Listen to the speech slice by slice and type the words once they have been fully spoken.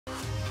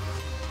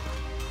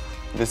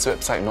This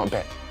website not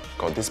bad.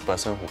 Got this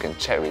person who can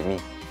chat with me.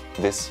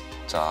 This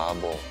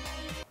Chabo.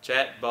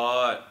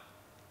 Chatbot.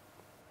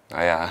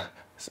 Yeah,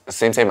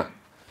 same ah.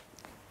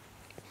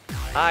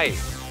 Hi,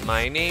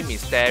 my name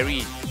is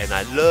Terry and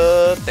I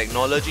love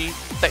technology,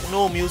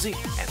 techno music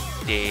and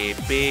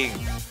taping.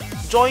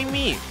 Join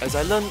me as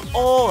I learn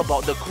all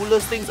about the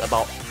coolest things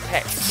about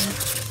tech.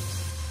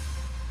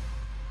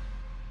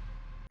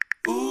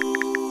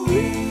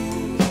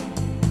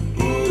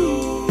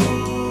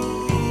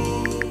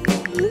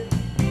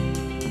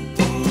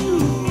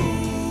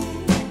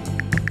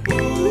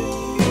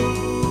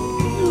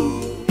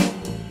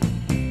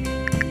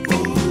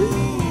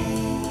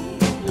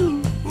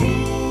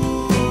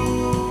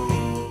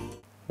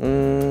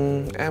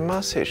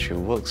 Emma said she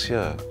works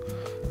here.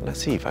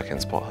 Let's see if I can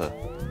spot her.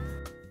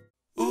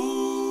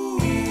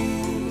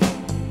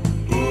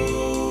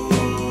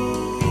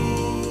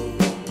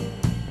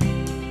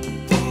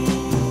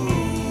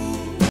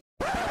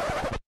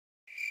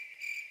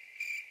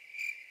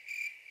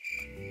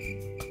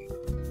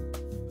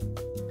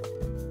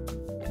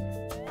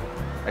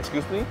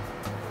 Excuse me?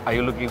 Are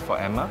you looking for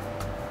Emma?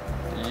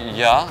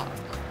 Yeah,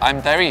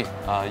 I'm Terry.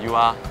 You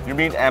are? You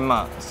mean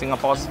Emma,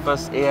 Singapore's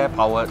first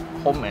AI-powered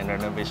home and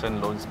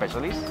renovation loan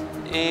specialist?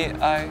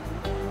 AI?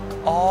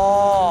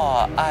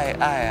 Oh, I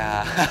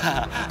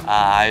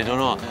don't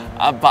know.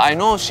 But I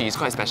know she's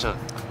quite special.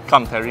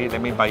 Come Terry,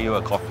 let me buy you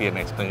a coffee and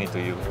explain it to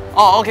you.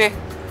 Oh, okay.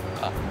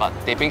 But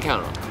taping can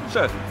or not?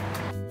 Sure.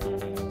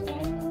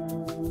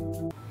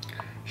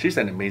 She's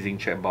an amazing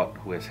chatbot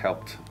who has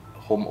helped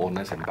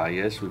homeowners and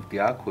buyers with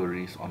their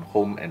queries on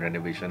home and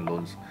renovation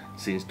loans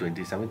since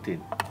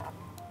 2017.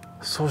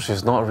 So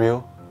she's not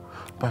real?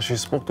 But she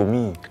spoke to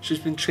me. She's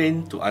been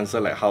trained to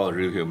answer like how a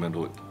real human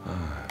would.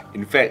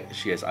 In fact,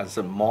 she has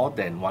answered more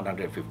than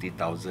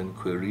 150,000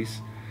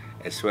 queries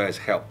as well as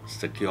helped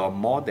secure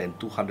more than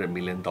 $200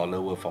 million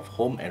worth of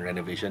home and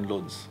renovation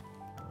loans.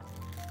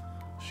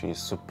 She's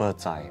super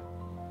zai.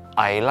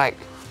 I like.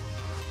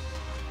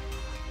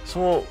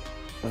 So,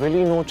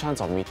 really no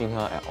chance of meeting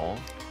her at all?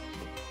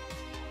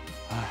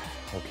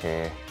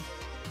 Okay.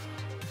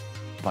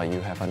 But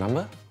you have a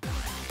number?